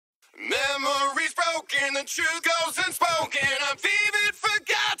broken, the truth goes unspoken. I've even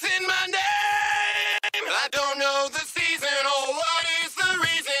forgotten my name. I don't know the season or what is the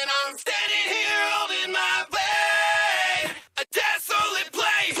reason I'm standing here holding my blade. A desolate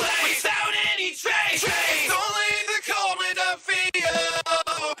place without any trace. It's only the cold wind I feel.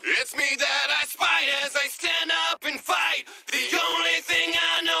 It's me that I spy as I stand up and fight. The only thing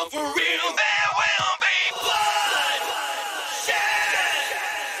I know for real, there will be blood shed.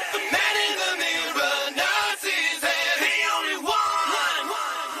 The man in the mirror nods his head. The only one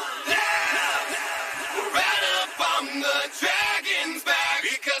left. We're right up on the dragon's back,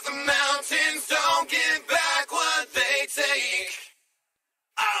 because the mountains don't give back what they take.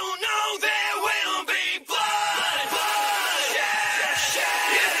 Oh no, they